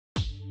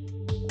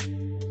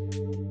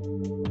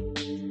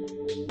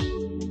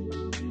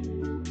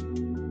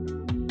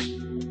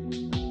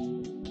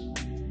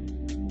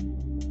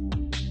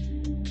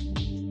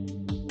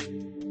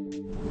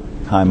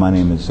Hi, my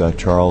name is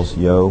Charles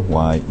Yeo,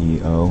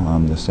 Y-E-O.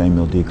 I'm the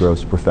Samuel D.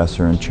 Gross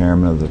Professor and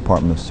Chairman of the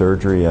Department of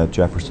Surgery at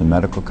Jefferson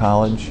Medical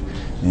College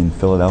in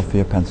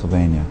Philadelphia,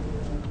 Pennsylvania.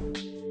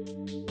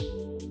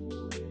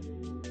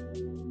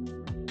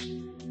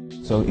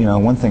 So,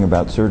 one thing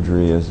about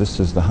surgery is this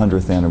is the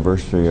 100th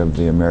anniversary of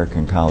the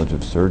American College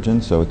of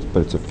Surgeons, but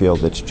it's a field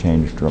that's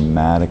changed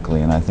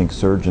dramatically, and I think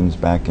surgeons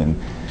back in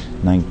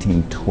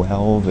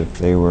 1912, if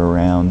they were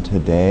around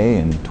today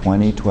in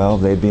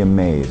 2012, they'd be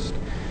amazed.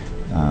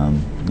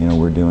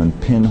 We're doing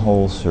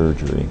pinhole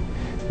surgery.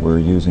 We're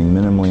using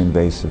minimally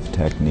invasive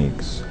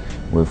techniques.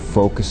 We're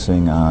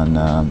focusing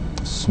on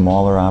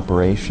smaller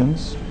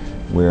operations,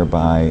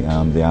 whereby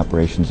the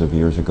operations of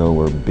years ago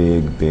were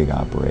big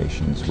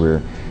operations.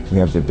 We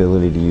have the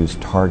ability to use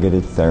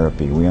targeted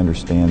therapy. We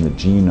understand the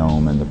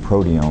genome and the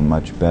proteome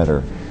much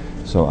better.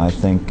 So I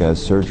think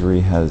as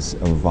surgery has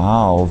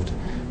evolved,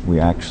 we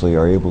actually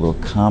are able to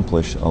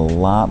accomplish a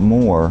lot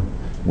more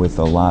with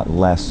a lot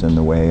less in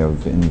the way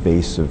of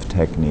invasive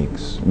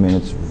techniques. I mean,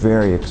 it's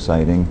very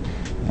exciting,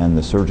 and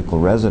the surgical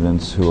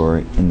residents who are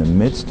in the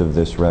midst of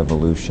this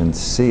revolution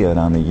see it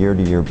on a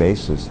year-to-year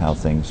basis, how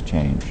things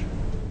change.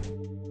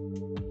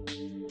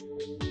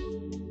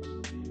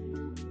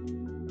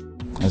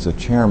 As a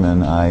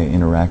chairman, I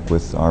interact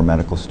with our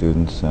medical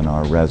students and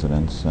our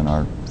residents and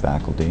our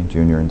faculty,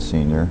 junior and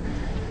senior,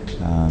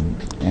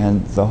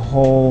 and the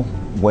whole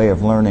way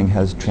of learning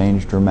has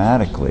changed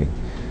dramatically,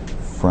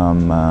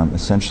 from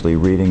essentially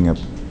reading a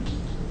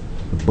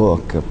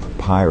book, a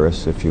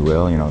papyrus, if you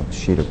will, a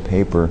sheet of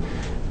paper,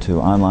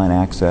 to online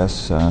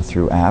access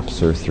through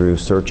apps or through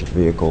search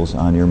vehicles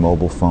on your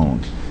mobile phone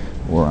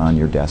or on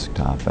your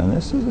desktop. And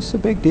this is a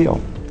big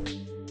deal.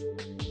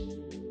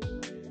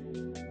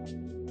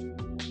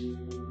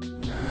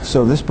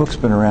 So this book's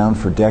been around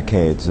for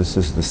decades. This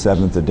is the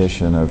 7th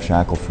edition of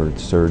Shackleford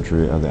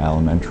Surgery of the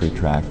Alimentary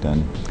Tract,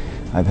 and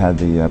I've had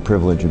the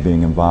privilege of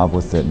being involved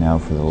with it now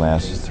for the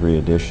last 3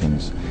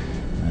 editions,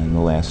 and the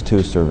last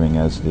 2 serving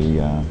as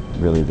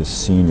really the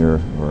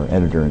senior or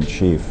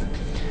editor-in-chief.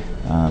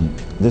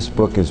 This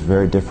book is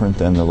very different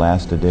than the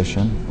last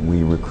edition.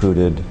 We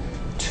recruited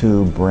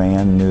 2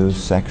 brand new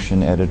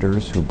section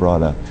editors who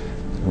brought a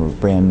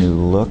brand new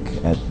look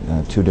at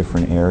 2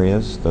 different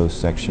areas. Those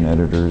section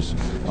editors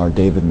are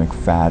David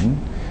McFadden,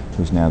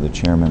 who's now the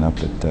chairman up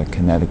at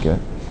Connecticut,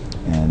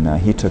 and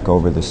he took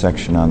over the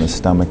section on the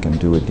stomach and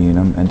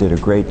duodenum and did a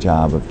great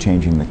job of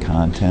changing the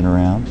content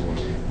around.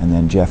 And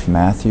then Jeff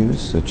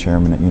Matthews, the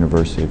chairman at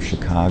University of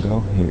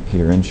Chicago,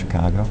 here in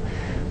Chicago,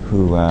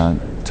 who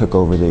took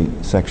over the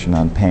section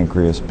on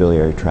pancreas,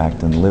 biliary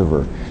tract, and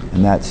liver,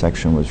 and that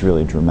section was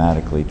really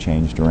dramatically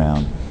changed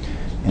around.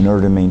 In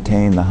order to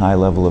maintain the high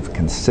level of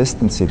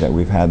consistency that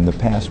we've had in the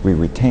past, we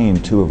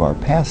retained 2 of our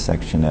past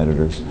section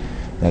editors.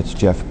 That's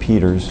Jeff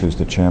Peters, who's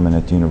the chairman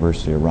at the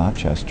University of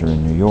Rochester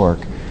in New York,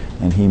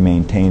 and he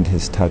maintained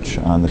his touch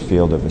on the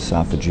field of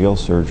esophageal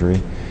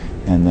surgery.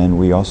 And then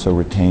we also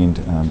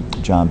retained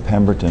John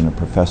Pemberton, a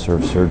professor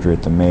of surgery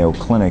at the Mayo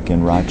Clinic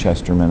in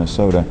Rochester,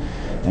 Minnesota,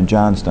 and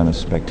John's done a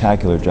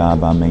spectacular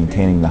job on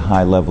maintaining the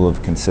high level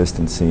of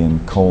consistency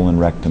in colon,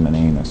 rectum, and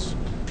anus.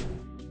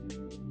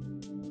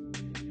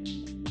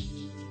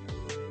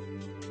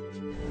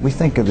 We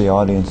think of the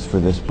audience for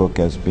this book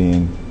as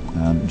being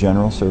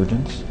general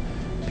surgeons,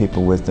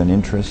 people with an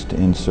interest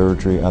in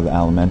surgery of the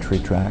alimentary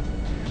tract,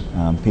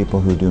 people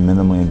who do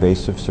minimally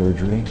invasive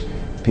surgery,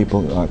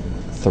 people,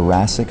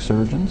 thoracic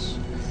surgeons,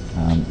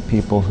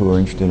 people who are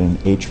interested in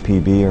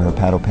HPB or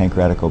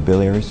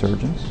hepatopancreaticobiliary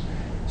surgeons,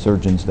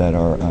 surgeons that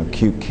are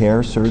acute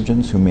care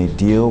surgeons who may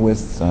deal with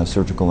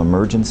surgical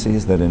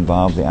emergencies that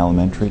involve the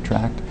alimentary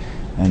tract,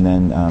 and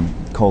then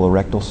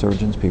colorectal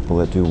surgeons, people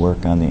that do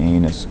work on the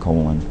anus,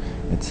 colon,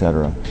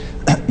 etc.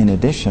 In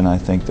addition, I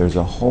think there's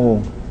a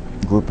whole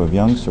group of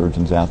young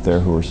surgeons out there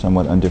who are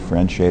somewhat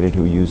undifferentiated,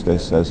 who use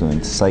this as an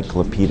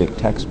encyclopedic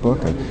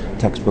textbook, a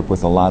textbook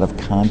with a lot of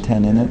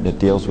content in it that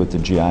deals with the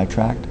GI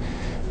tract.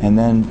 And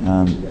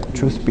then,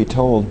 truth be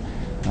told,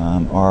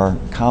 our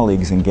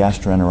colleagues in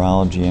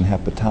gastroenterology and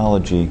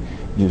hepatology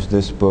use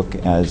this book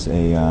as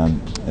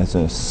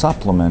a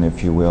supplement,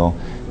 if you will,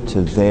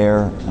 to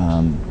their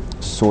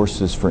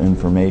sources for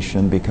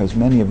information, because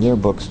many of their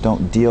books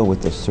don't deal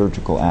with the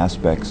surgical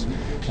aspects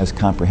as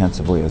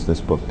comprehensively as this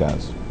book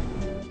does.